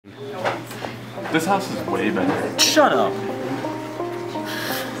This house is way better. Shut up.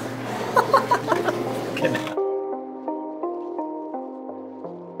 Get out.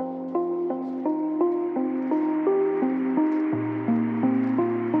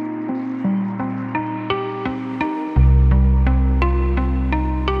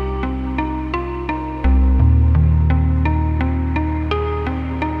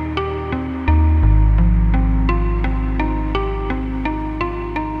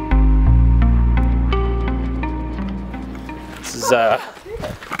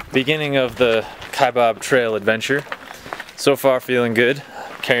 Beginning of the Kaibab Trail adventure. So far feeling good.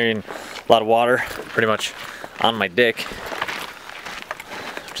 Carrying a lot of water pretty much on my dick,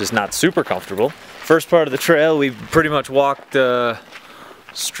 which is not super comfortable. First part of the trail we pretty much walked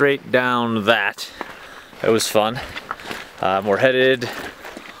straight down that. It was fun. We're headed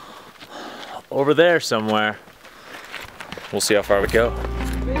over there somewhere. We'll see how far we go.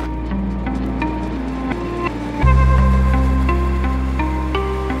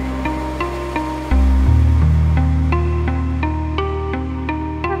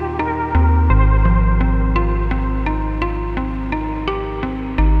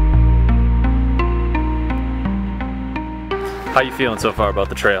 How you feeling so far about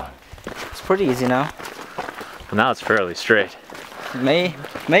the trail? It's pretty easy now. Well, now it's fairly straight. May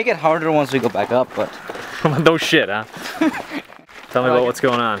get harder once we go back up, but no shit, huh? Tell me about what's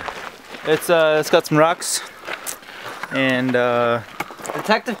going on. It's got some rocks and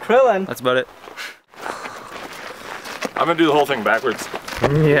Detective Krillin. that's about it. I'm gonna do the whole thing backwards.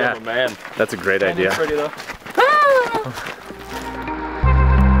 Yeah, Oh, man. that's a great idea. Pretty though.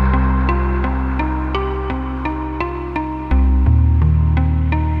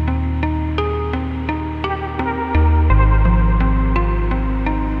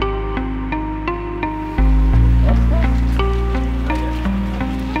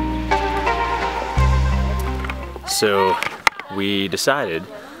 So we decided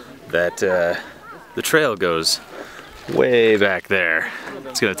that the trail goes way back there.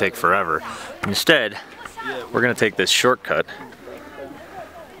 It's gonna take forever. Instead, we're gonna take this shortcut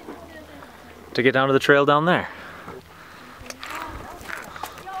to get down to the trail down there.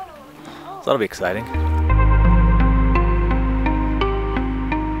 So that'll be exciting.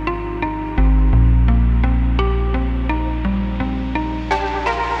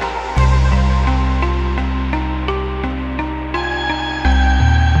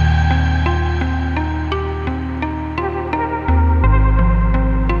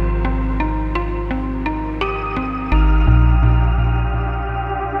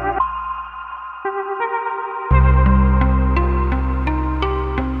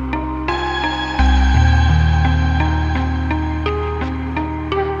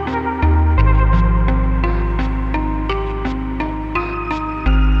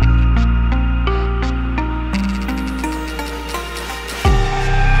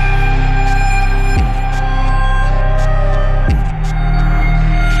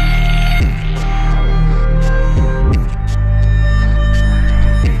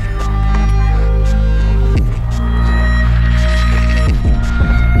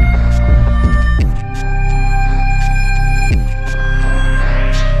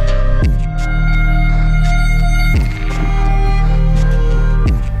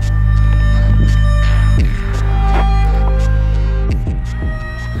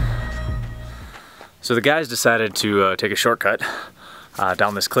 So the guys decided to take a shortcut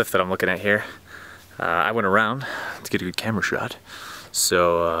down this cliff that I'm looking at here. I went around to get a good camera shot.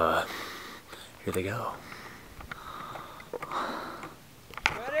 So here they go.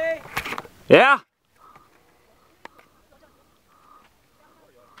 Ready? Yeah?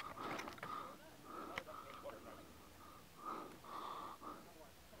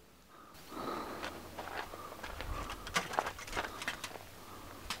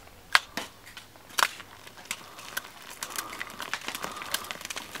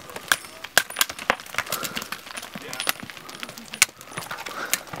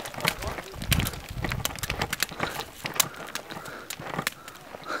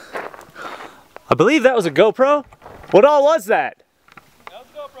 I believe that was a GoPro. What all was that? That was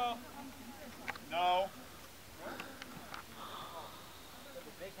a GoPro. No.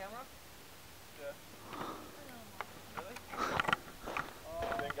 Big camera? Yeah. Really?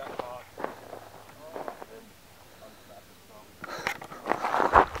 Oh, they got caught.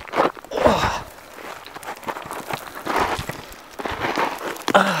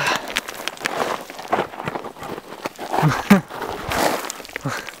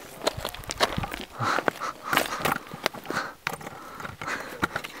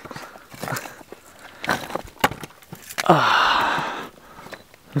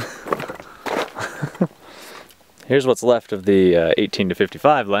 Here's what's left of the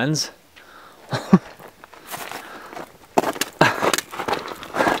 18-55 lens.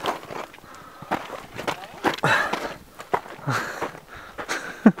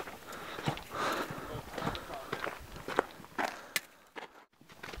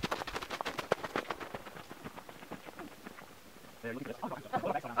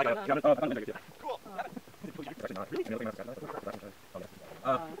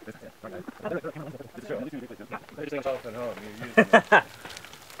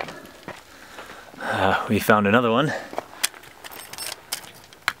 We found another one.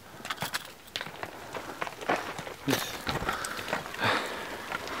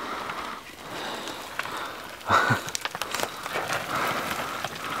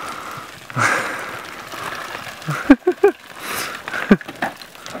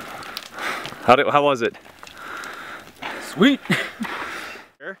 How was it? Sweet.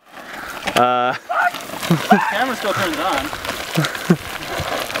 Camera still turns on.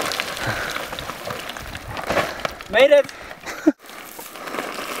 Made it.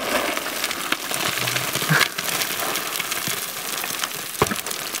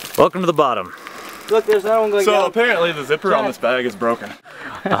 Welcome to the bottom. Look, there's another one going So down. apparently the zipper on this bag is broken.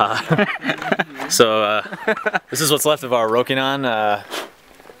 So this is what's left of our Rokinon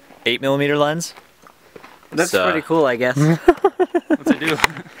 8mm lens. That's So- pretty cool, I guess. What's it do?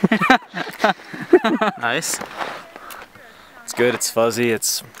 Nice. It's good. It's fuzzy.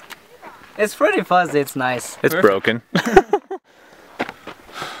 It's It's pretty fuzzy. It's nice. broken.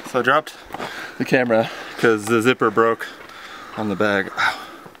 So I dropped the camera because the zipper broke on the bag. Ow.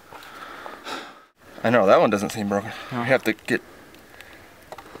 I know, that one doesn't seem broken. We have to get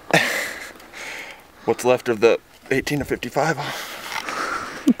what's left of the 18-55 off.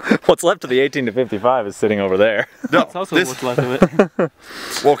 What's left of the 18-55 is sitting over there. No, That's also what's left of it.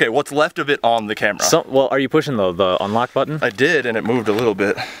 well, okay, what's left of it on the camera? Well, are you pushing the unlock button? I did, and it moved a little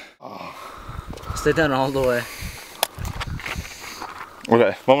bit. Stay down all the way.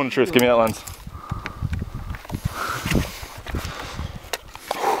 Okay, moment of truth, give me that lens.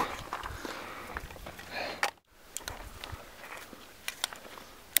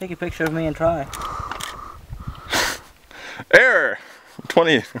 Take a picture of me and try. Error!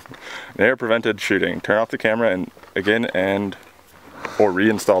 20. An error prevented shooting. Turn off the camera and or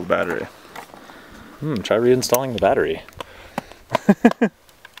reinstall the battery. Try reinstalling the battery.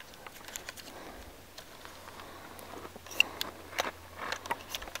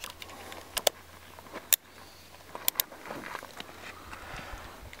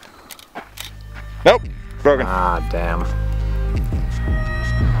 Nope, broken. Ah, damn.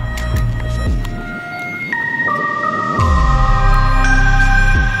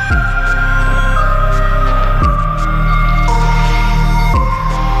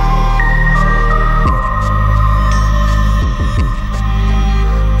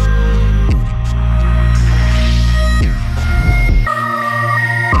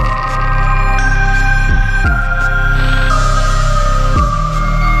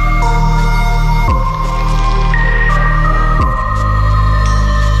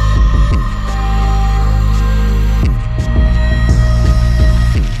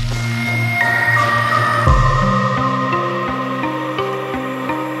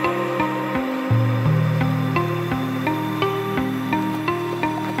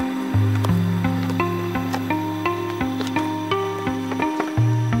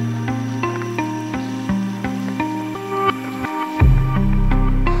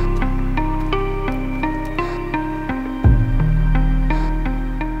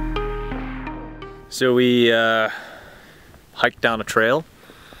 So we hiked down a trail,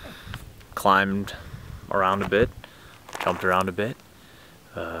 climbed around a bit, jumped around a bit,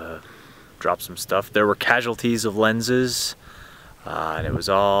 dropped some stuff. There were casualties of lenses, and it was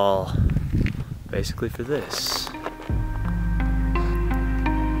all basically for this.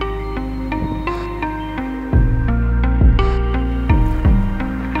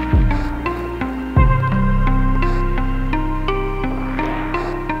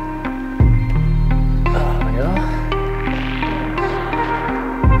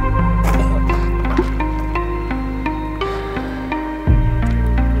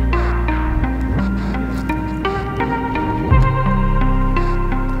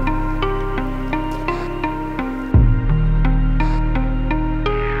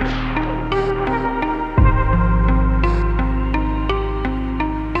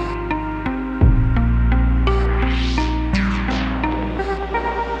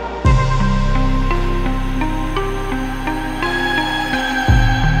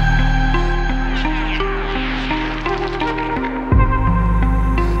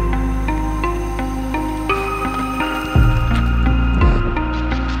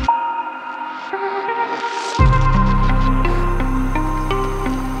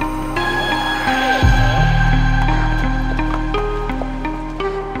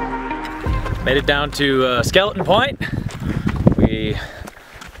 Made it down to Skeleton Point. We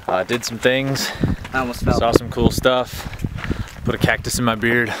did some things. I almost fell. Saw some cool stuff. Put a cactus in my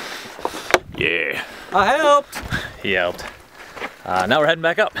beard. Yeah. I helped. He helped. Now we're heading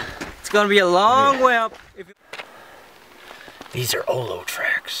back up. It's gonna be a long way up. These are Olo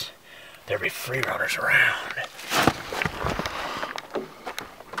tracks. There'll be free runners around.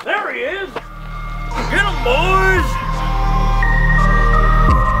 There he is! Get him, boys!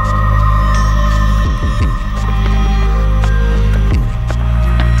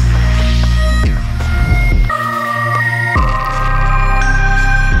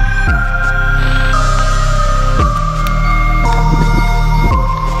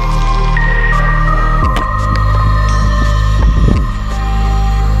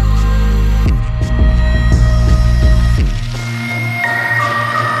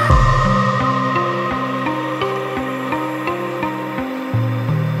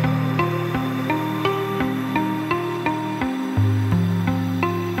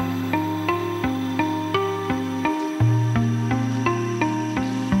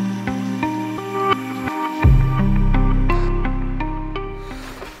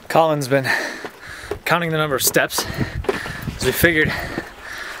 Collin's been counting the number of steps, as we figured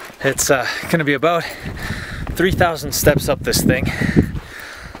it's gonna be about 3,000 steps up this thing.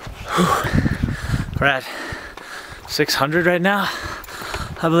 Whew. We're at 600 right now,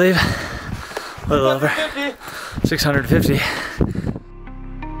 I believe. A little over 650.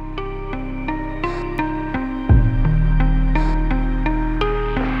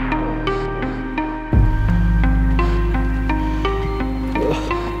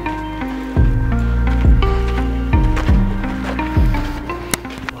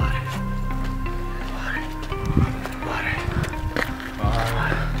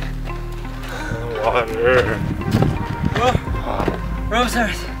 Rose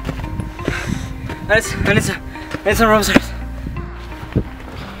earth. I need some rose earth.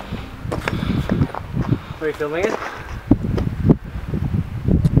 Are you filming it?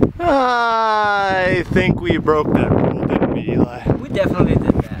 I think we broke that rule, didn't we, Eli? We definitely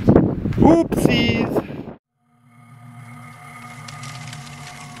did that. Oopsies!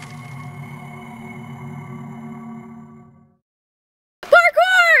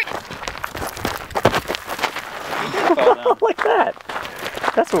 Like that.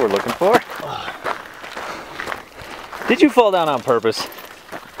 That's what we're looking for. Did you fall down on purpose?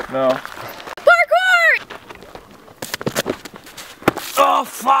 No. Parkour! Oh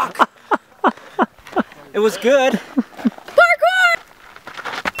fuck! It was good. Parkour!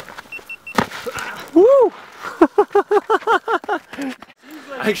 Woo!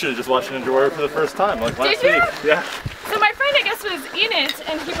 I actually just watched Ninja Warrior for the first time, like last Did you? week. Yeah. So my friend, I guess, was in it,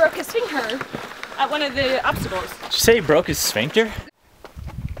 and he broke his finger at one of the obstacles. Did you say he broke his sphincter?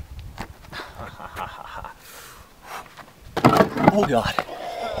 Oh god.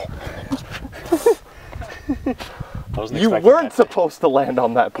 You weren't supposed to land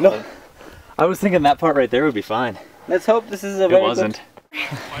on that point. No. I was thinking that part right there would be fine. Let's hope this is a It very wasn't.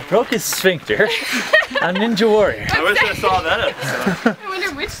 Broke his sphincter on Ninja Warrior. I wish I saw that episode. I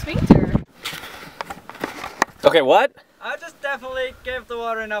wonder which sphincter. Okay, what? I just definitely gave the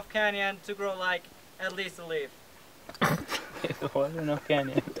water enough canyon to grow like at least a leaf. Gave the water enough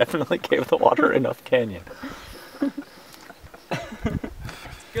canyon. Definitely gave the water enough canyon.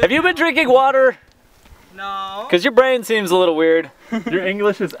 Have you been drinking water? No. Because your brain seems a little weird. Your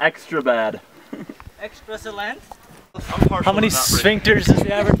English is extra bad. Extra excellent. How many sphincters does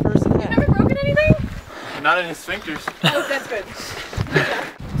the average person have? Never broken anything? Not any sphincters. Oh, that's good.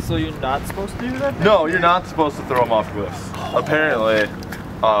 So you're not supposed to do that? No, you're not supposed to throw them off cliffs. Apparently,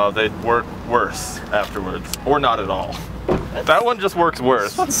 they work worse afterwards, or not at all. That one just works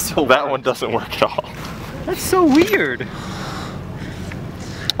worse. That one doesn't work at all. That's so weird.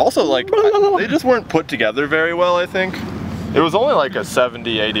 Also, like, they just weren't put together very well, I think. It was only like a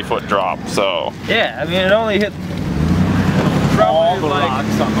 70, 80 foot drop, so. Yeah, I mean it only hit all the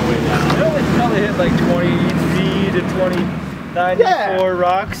rocks on the way down. It only probably hit like 20 feet and 94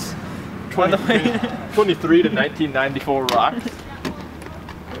 rocks. 23 to 1994 rocks.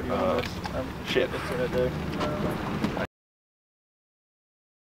 Shit. That's right there.